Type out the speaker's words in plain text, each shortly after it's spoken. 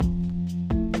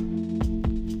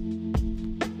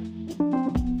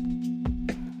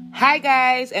Hi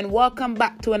guys, and welcome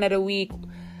back to another week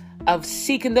of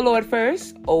Seeking the Lord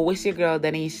First, with your girl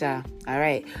Danisha. All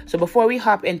right, so before we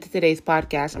hop into today's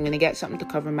podcast, I'm going to get something to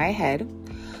cover my head.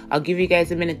 I'll give you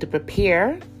guys a minute to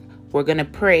prepare. We're going to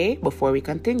pray before we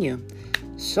continue.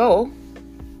 So,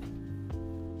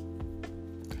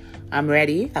 I'm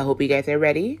ready. I hope you guys are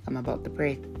ready. I'm about to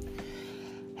pray.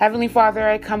 Heavenly Father,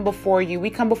 I come before you. We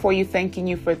come before you thanking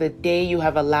you for the day you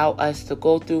have allowed us to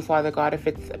go through, Father God. If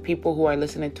it's people who are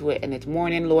listening to it and it's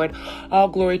morning, Lord, all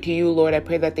glory to you, Lord. I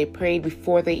pray that they prayed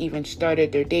before they even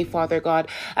started their day, Father God.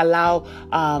 Allow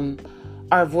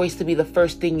our voice to be the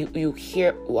first thing you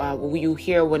hear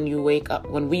when you wake up.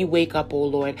 When we wake up, oh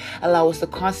Lord, allow us to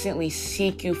constantly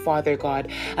seek you, Father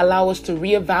God. Allow us to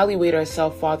reevaluate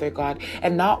ourselves, Father God,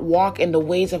 and not walk in the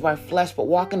ways of our flesh, but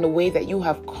walk in the way that you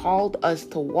have called us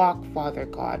to walk, Father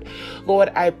God. Lord,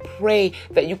 I pray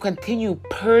that you continue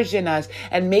purging us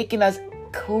and making us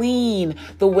clean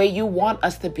the way you want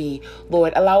us to be.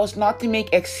 Lord, allow us not to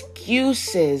make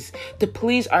excuses to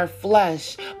please our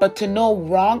flesh, but to know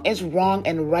wrong is wrong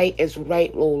and right is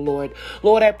right, oh Lord.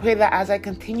 Lord, I pray that as I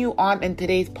continue on in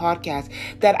today's podcast,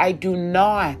 that I do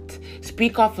not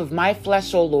speak off of my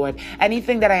flesh, oh Lord.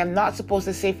 Anything that I am not supposed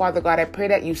to say, Father God, I pray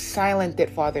that you silence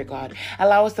it, Father God.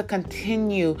 Allow us to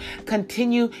continue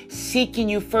seeking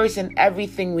you first in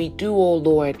everything we do, oh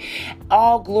Lord.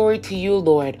 All glory to you,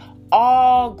 Lord.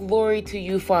 All glory to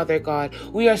you, Father God.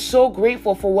 We are so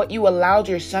grateful for what you allowed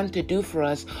your son to do for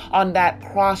us on that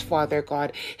cross, Father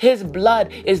God. His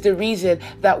blood is the reason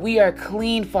that we are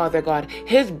clean, Father God.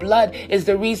 His blood is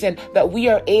the reason that we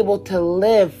are able to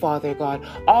live, Father God.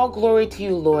 All glory to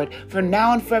you, Lord, for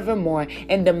now and forevermore.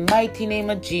 In the mighty name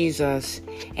of Jesus.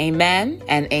 Amen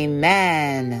and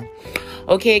amen.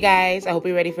 Okay, guys, I hope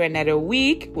you're ready for another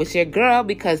week with your girl,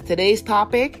 because today's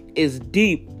topic is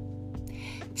deep.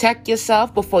 Check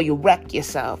yourself before you wreck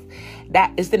yourself.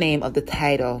 That is the name of the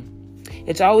title.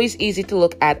 It's always easy to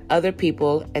look at other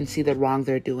people and see the wrong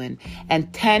they're doing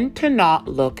and tend to not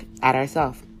look at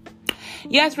ourselves.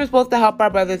 Yes, we're supposed to help our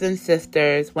brothers and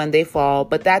sisters when they fall,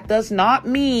 but that does not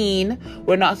mean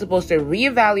we're not supposed to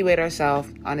reevaluate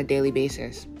ourselves on a daily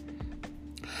basis.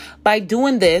 By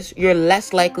doing this, you're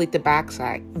less likely to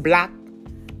backslide.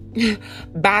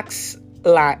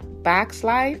 Backslide?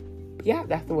 Yeah,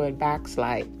 that's the word,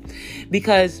 backslide.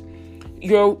 Because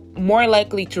you're more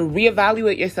likely to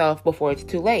reevaluate yourself before it's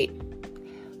too late.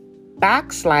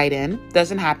 Backsliding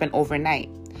doesn't happen overnight,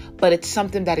 but it's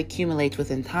something that accumulates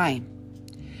within time.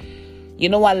 You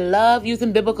know, I love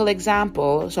using biblical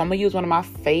examples, so I'm going to use one of my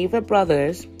favorite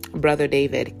brothers, Brother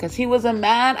David, because he was a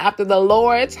man after the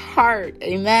Lord's heart.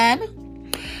 Amen.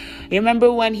 You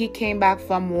remember when he came back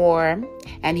from war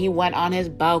and he went on his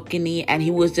balcony and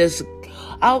he was just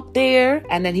out there,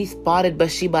 and then he spotted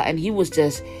Bathsheba and he was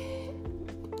just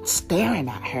staring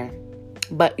at her.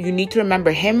 But you need to remember,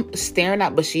 him staring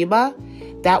at Bathsheba,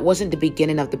 that wasn't the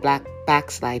beginning of the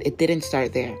backslide. It didn't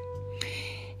start there.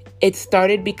 It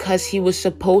started because he was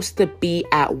supposed to be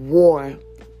at war,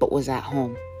 but was at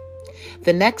home.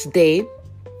 The next day,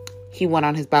 he went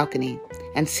on his balcony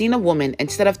and seen a woman.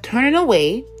 Instead of turning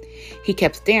away, he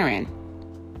kept staring.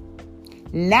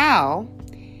 Now,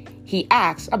 he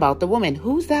asks about the woman.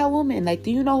 Who's that woman? Like,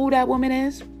 do you know who that woman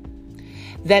is?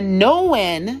 Then,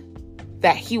 knowing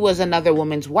that he was another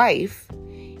woman's wife,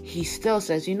 he still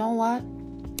says, you know what?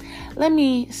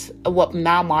 What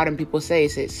now modern people say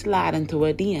is slide into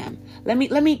a DM. Let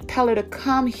me tell her to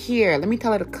come here.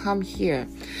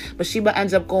 But Sheba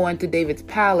ends up going to David's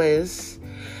palace.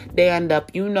 They end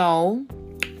up,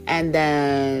 and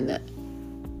then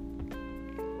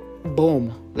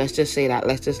boom. Let's just say that.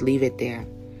 Let's just leave it there.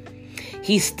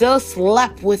 He still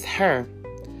slept with her.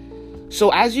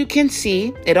 So as you can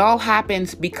see, it all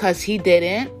happens because he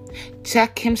didn't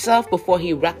check himself before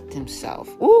he wrecked himself.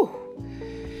 Ooh.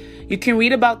 You can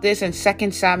read about this in 2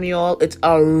 Samuel. It's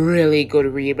a really good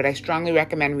read, but I strongly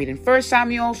recommend reading 1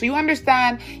 Samuel. So you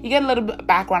understand, you get a little bit of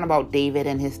background about David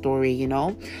and his story,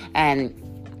 And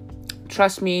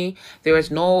trust me, there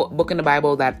is no book in the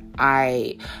Bible that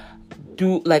I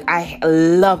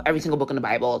love every single book in the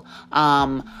Bible.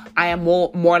 I am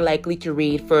more likely to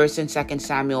read 1 and 2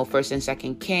 Samuel, 1 and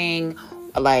 2 King.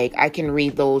 Like, I can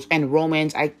read those, and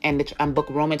Romans. Book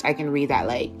of Romans, I can read that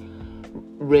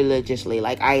religiously.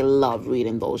 Like, I love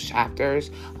reading those chapters.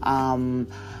 I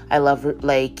love,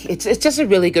 it's just a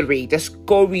really good read. Just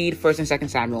go read 1 and 2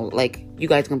 Samuel. Like, you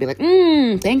guys are gonna be like,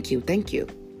 thank you.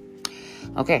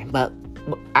 Okay, but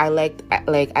I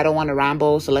don't want to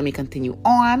ramble, so let me continue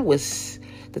on with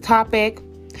the topic.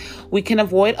 We can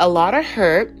avoid a lot of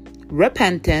hurt,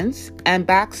 repentance, and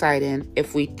backsliding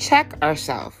if we check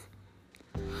ourselves.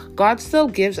 God still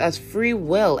gives us free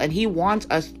will, and he wants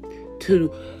us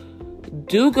to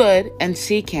do good and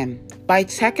seek him. By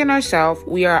checking ourselves,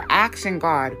 we are asking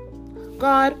God,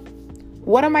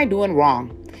 what am I doing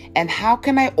wrong? And how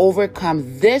can I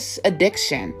overcome this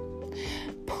addiction?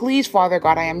 Please, Father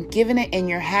God, I am giving it in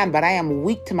your hand, but I am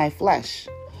weak to my flesh.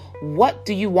 What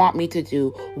do you want me to do?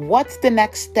 What's the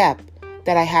next step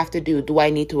that I have to do? Do I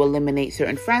need to eliminate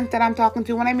certain friends that I'm talking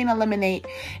to? When I mean eliminate,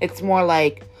 it's more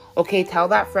like, okay, tell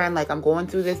that friend, like, I'm going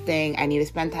through this thing. I need to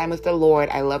spend time with the Lord.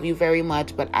 I love you very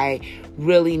much, but I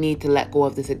really need to let go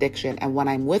of this addiction. And when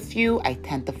I'm with you, I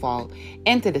tend to fall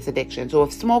into this addiction. So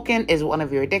if smoking is one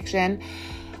of your addiction,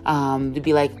 to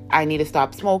be like, I need to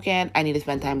stop smoking. I need to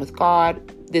spend time with God.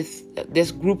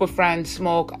 This group of friends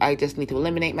smoke. I just need to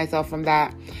eliminate myself from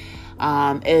that.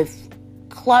 If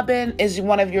clubbing is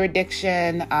one of your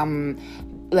addiction,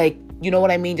 like, you know what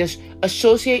I mean? Just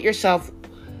associate yourself,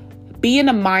 be in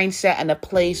a mindset and a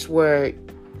place where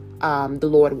the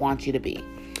Lord wants you to be.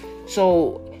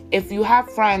 So if you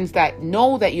have friends that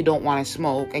know that you don't want to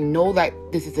smoke and know that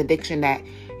this is addiction that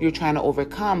you're trying to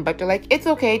overcome, but they're like, it's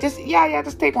okay, just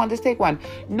take one.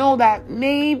 Know that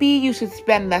maybe you should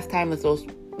spend less time with those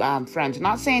friends.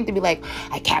 Not saying to be like,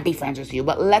 I can't be friends with you,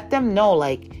 but let them know,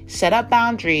 like, set up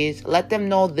boundaries. Let them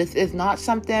know this is not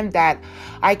something that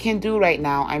I can do right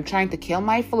now. I'm trying to kill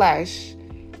my flesh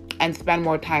and spend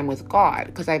more time with God,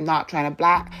 because I'm not trying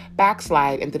to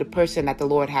backslide into the person that the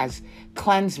Lord has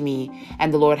cleansed me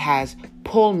and the Lord has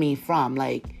pulled me from.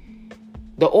 Like,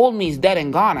 the old me is dead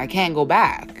and gone. I can't go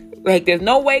back. Like, there's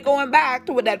no way going back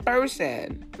to that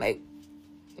person. Like,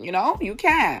 you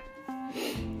can't.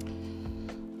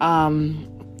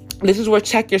 This is where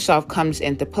check yourself comes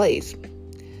into place.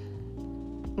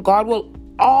 God will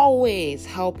always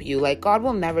help you. Like, God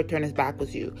will never turn his back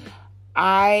with you.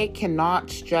 I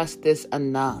cannot stress this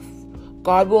enough.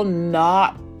 God will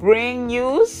not bring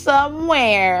you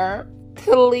somewhere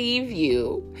to leave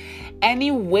you.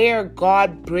 Anywhere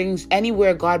God brings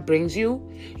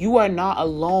you, you are not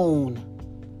alone.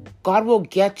 God will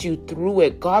get you through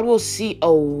it. God will see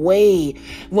a way.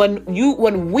 When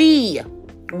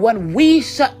we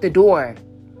shut the door,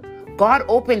 God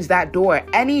opens that door.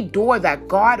 Any door that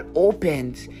God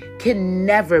opens can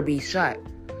never be shut.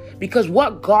 Because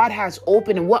what God has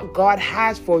opened and what God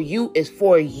has for you is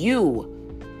for you.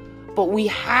 But we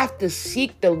have to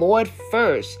seek the Lord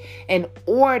first in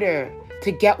order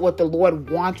to get what the Lord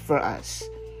wants for us.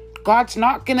 God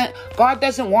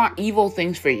doesn't want evil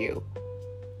things for you.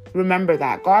 Remember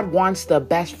that. God wants the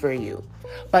best for you.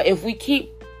 But if we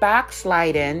keep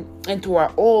backsliding into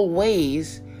our old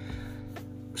ways,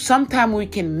 sometimes we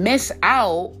can miss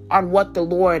out on what the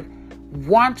Lord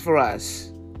wants for us,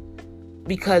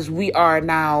 because we are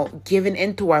now giving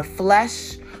into our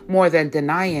flesh more than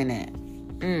denying it.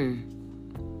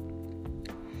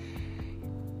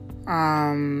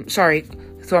 Sorry.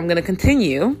 So I'm going to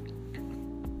continue.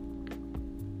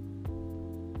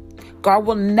 God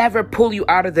will never pull you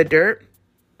out of the dirt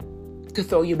to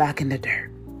throw you back in the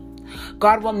dirt.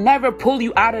 God will never pull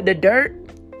you out of the dirt.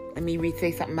 Let me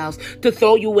say something else. To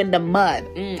throw you in the mud.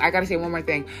 I got to say one more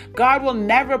thing. God will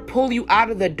never pull you out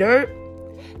of the dirt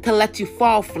to let you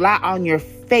fall flat on your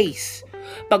face.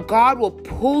 But God will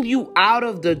pull you out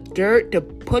of the dirt to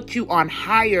put you on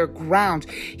higher grounds.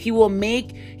 He will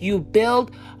make you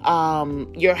build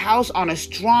your house on a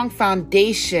strong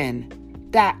foundation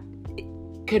that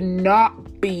could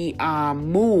not be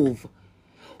moved.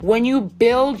 When you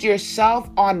build yourself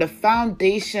on the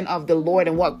foundation of the Lord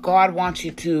and what God wants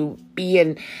you to be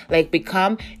and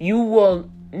become, you will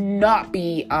not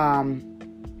be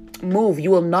moved.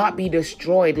 You will not be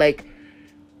destroyed. Like,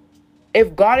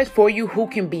 if God is for you, who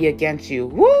can be against you?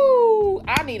 Woo!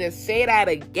 I need to say that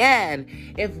again.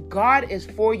 If God is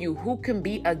for you, who can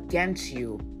be against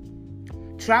you?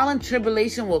 Trial and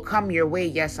tribulation will come your way.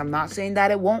 Yes, I'm not saying that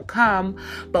it won't come,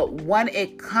 but when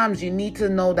it comes, you need to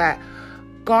know that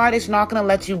God is not going to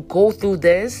let you go through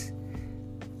this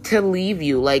to leave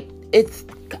you. Like,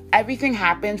 everything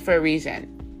happens for a reason.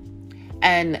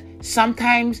 And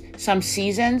sometimes some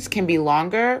seasons can be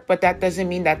longer, but that doesn't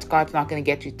mean that God's not going to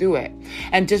get you through it.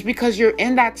 And just because you're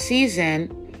in that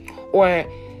season or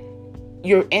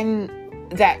you're in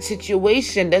that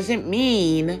situation doesn't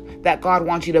mean that God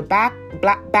wants you to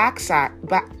backslide.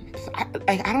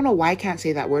 I don't know why I can't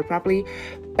say that word properly.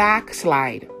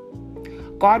 Backslide.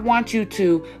 God wants you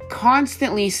to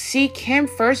constantly seek him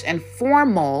first and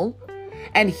foremost,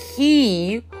 and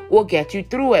he will get you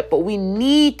through it. But I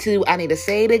need to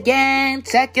say it again.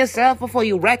 Check yourself before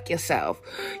you wreck yourself.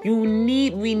 We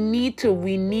need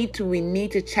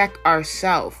to check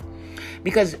ourselves.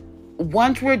 Because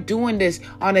once we're doing this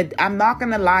I'm not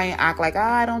going to lie and act like,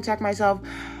 I don't check myself.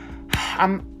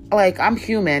 I'm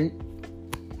human.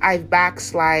 I've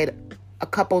backslide a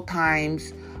couple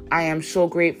times. I am so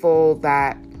grateful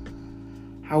that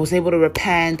I was able to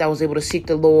repent. I was able to seek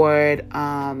the Lord.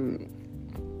 I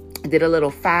did a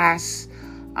little fast.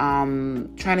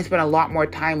 Trying to spend a lot more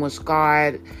time with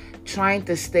God, trying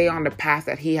to stay on the path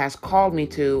that He has called me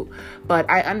to. But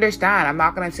I understand. I'm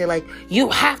not going to say like, you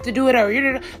have to do it, or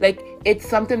you're like, it's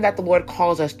something that the Lord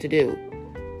calls us to do.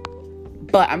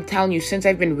 But I'm telling you, since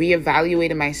I've been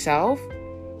reevaluating myself,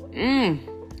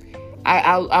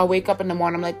 I'll wake up in the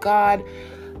morning. I'm like, God,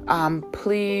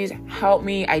 please help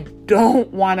me. I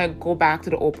don't want to go back to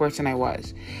the old person I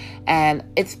was. And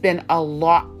it's been a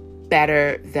lot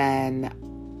better than,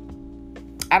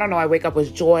 I don't know, I wake up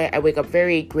with joy. I wake up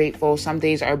very grateful. Some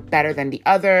days are better than the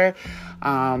other.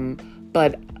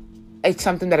 But it's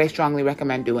something that I strongly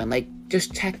recommend doing. Like,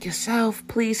 just check yourself,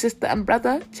 please, sister and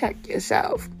brother. Check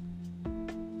yourself.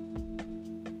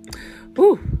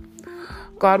 Ooh.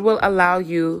 God will allow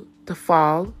you to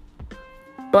fall,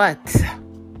 but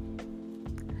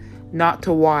not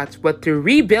to watch, but to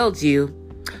rebuild you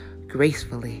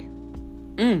gracefully.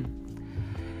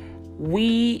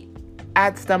 We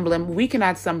can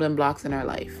add stumbling blocks in our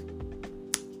life.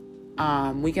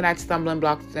 We can add stumbling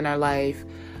blocks in our life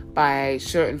by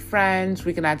certain friends.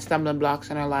 We can add stumbling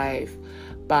blocks in our life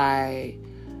by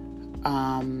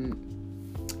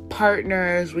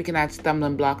partners. We can add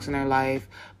stumbling blocks in our life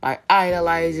by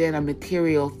idolizing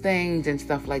material things and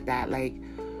stuff like that. Like,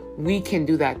 we can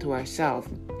do that to ourselves.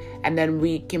 And then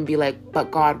we can be like, but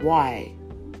God, why?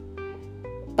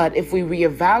 But if we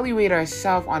reevaluate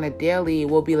ourselves on a daily,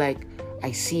 we'll be like,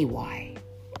 I see why.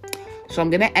 So I'm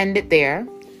going to end it there.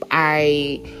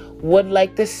 I would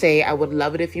like to say, I would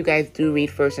love it if you guys do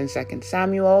read 1st and 2nd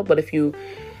Samuel. But if you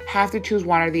have to choose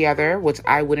one or the other, which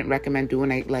I wouldn't recommend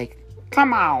doing,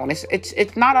 come on,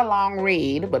 it's not a long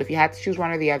read. But if you had to choose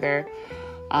one or the other,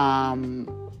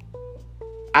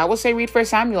 I would say read 1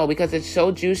 Samuel, because it's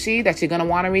so juicy that you're going to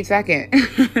want to read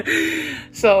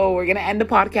 2nd. So we're going to end the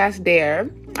podcast there.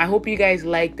 I hope you guys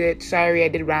liked it. Sorry, I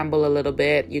did ramble a little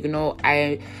bit. You know,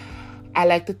 I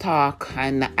like to talk,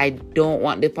 and I don't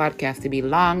want the podcast to be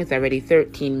long. It's already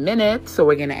 13 minutes, so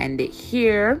we're going to end it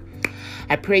here.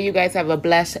 I pray you guys have a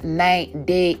blessed night,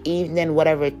 day, evening,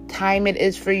 whatever time it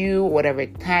is for you, whatever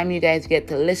time you guys get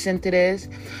to listen to this.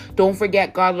 Don't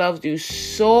forget, God loves you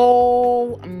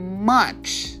so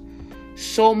much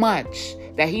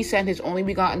that He sent His only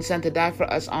begotten Son to die for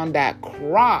us on that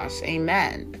cross.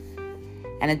 Amen.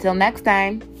 And until next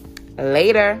time,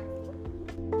 later.